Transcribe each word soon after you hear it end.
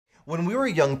When we were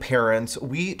young parents,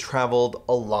 we traveled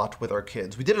a lot with our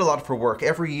kids. We did it a lot for work.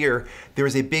 Every year, there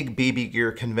was a big baby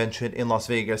gear convention in Las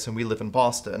Vegas, and we live in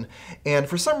Boston. And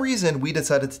for some reason, we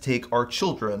decided to take our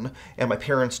children and my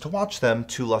parents to watch them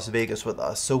to Las Vegas with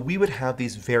us. So we would have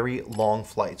these very long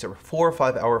flights. There were 4 or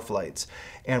 5 hour flights,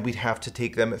 and we'd have to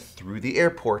take them through the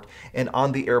airport and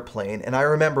on the airplane. And I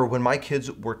remember when my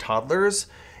kids were toddlers,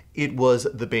 it was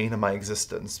the bane of my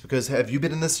existence. Because have you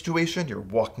been in this situation? You're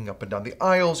walking up and down the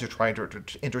aisles, you're trying to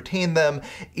entertain them.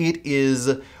 It is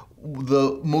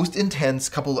the most intense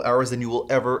couple of hours than you will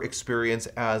ever experience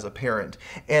as a parent.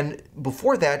 And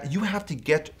before that, you have to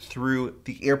get through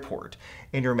the airport,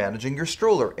 and you're managing your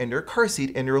stroller and your car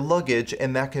seat and your luggage,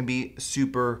 and that can be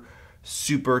super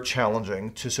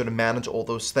challenging to sort of manage all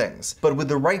those things. But with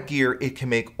the right gear, it can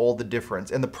make all the difference.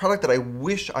 And the product that I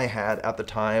wish I had at the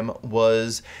time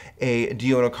was a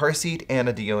Diono car seat and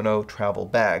a Diono travel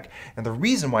bag. And the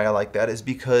reason why I like that is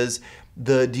because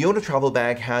the Diono travel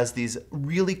bag has these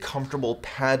really comfortable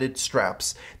padded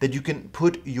straps that you can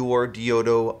put your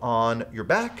Diono on your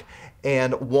back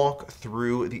and walk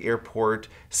through the airport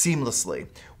seamlessly.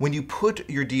 When you put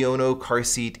your Diono car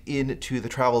seat into the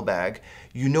travel bag,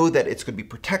 you know that it's going to be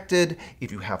protected.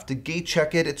 If you have to gate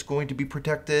check it, it's going to be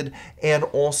protected. And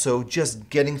also just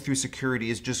getting through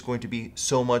security is just going to be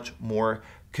so much more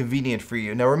convenient for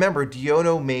you. Now remember,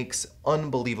 Diono makes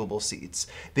unbelievable seats.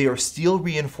 They are steel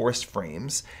reinforced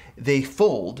frames. They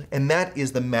fold, and that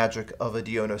is the magic of a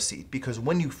Diono seat, because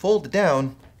when you fold it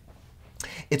down,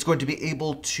 it's going to be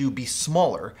able to be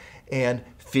smaller and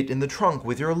fit in the trunk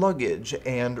with your luggage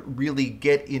and really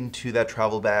get into that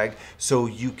travel bag so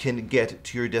you can get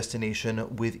to your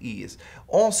destination with ease.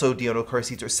 Also, Diono car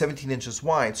seats are 17 inches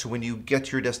wide, so when you get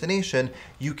to your destination,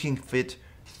 you can fit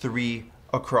 3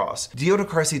 across. Diono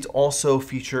car seats also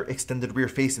feature extended rear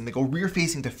facing. They go rear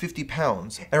facing to 50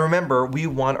 pounds. And remember, we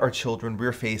want our children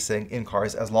rear facing in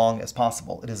cars as long as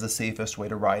possible. It is the safest way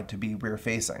to ride, to be rear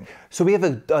facing. So we have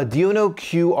a Diono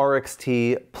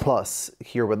QRXT Plus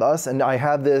here with us, and I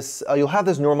have this, you'll have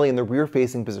this normally in the rear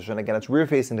facing position. Again, it's rear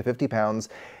facing to 50 pounds.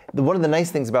 One of the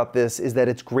nice things about this is that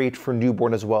it's great for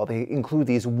newborn as well. They include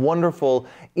these wonderful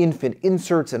infant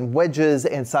inserts and wedges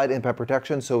and side impact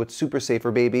protection, so it's super safe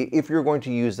for baby if you're going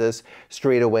to use this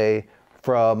straight away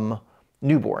from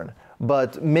newborn.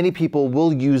 But many people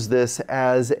will use this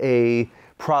as a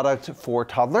product for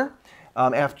toddler.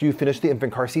 After you finish the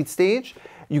infant car seat stage,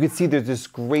 you can see there's this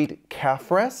great calf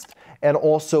rest and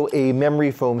also a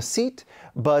memory foam seat.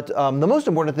 But the most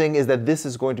important thing is that this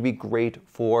is going to be great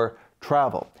for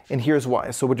travel. And here's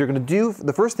why. So what you're going to do,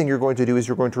 the first thing you're going to do is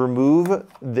you're going to remove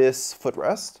this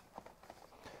footrest.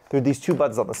 There are these 2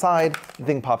 buttons on the side. The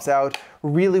thing pops out.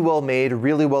 Really well made,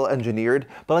 really well engineered.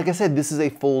 But like I said, this is a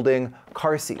folding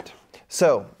car seat.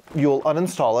 So you'll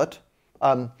uninstall it.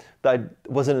 That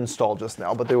wasn't installed just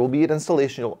now, but there will be an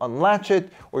installation. You'll unlatch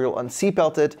it or you'll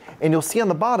unseatbelt it. And you'll see on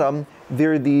the bottom,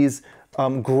 there are these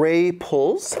gray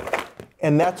pulls.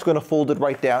 And that's going to fold it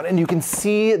right down. And you can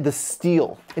see the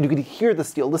steel, and you can hear the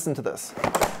steel. Listen to this.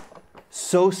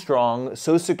 So strong,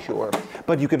 so secure,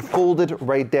 but you can fold it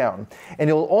right down. And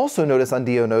you'll also notice on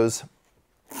Dionos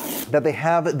that they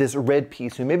have this red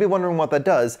piece. You may be wondering what that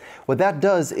does. What that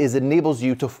does is it enables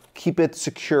you to keep it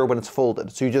secure when it's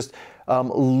folded. So you just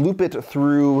loop it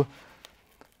through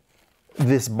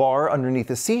this bar underneath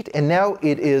the seat, and now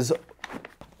it is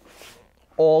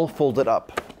all folded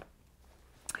up.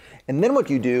 And then what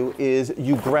you do is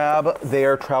you grab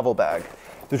their travel bag.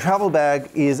 The travel bag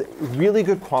is really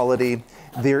good quality.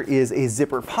 There is a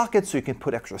zipper pocket so you can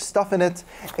put extra stuff in it,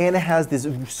 and it has this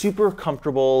super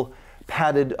comfortable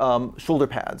padded shoulder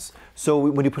pads. So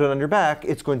when you put it on your back,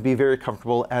 it's going to be very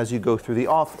comfortable as you go through the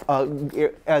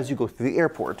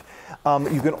airport.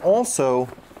 You can also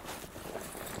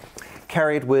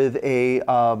carry it with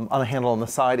on a handle on the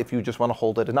side if you just want to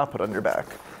hold it and not put it on your back.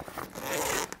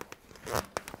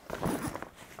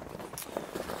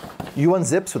 You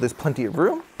unzip, so there's plenty of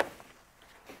room.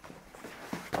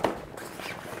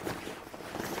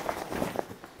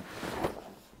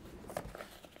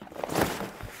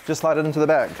 Just slide it into the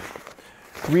bag.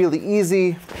 Really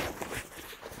easy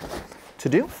to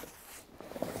do.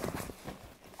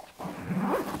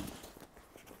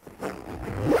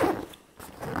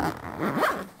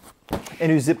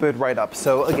 And you zip it right up.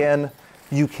 So again,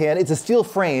 you can, it's a steel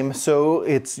frame, so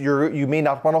you may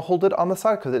not want to hold it on the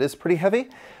side because it is pretty heavy.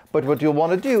 But what you'll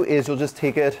want to do is you'll just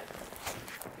take it,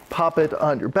 pop it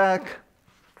on your back.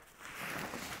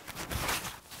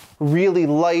 Really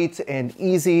light and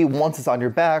easy once it's on your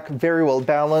back, very well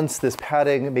balanced. This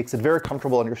padding makes it very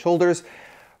comfortable on your shoulders.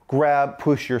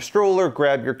 Push your stroller,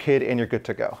 grab your kid, and you're good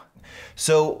to go.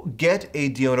 So get a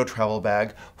Diono travel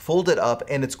bag, fold it up,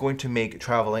 and it's going to make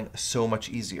traveling so much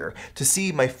easier. To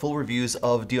see my full reviews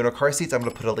of Diono car seats, I'm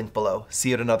going to put a link below. See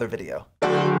you in another video.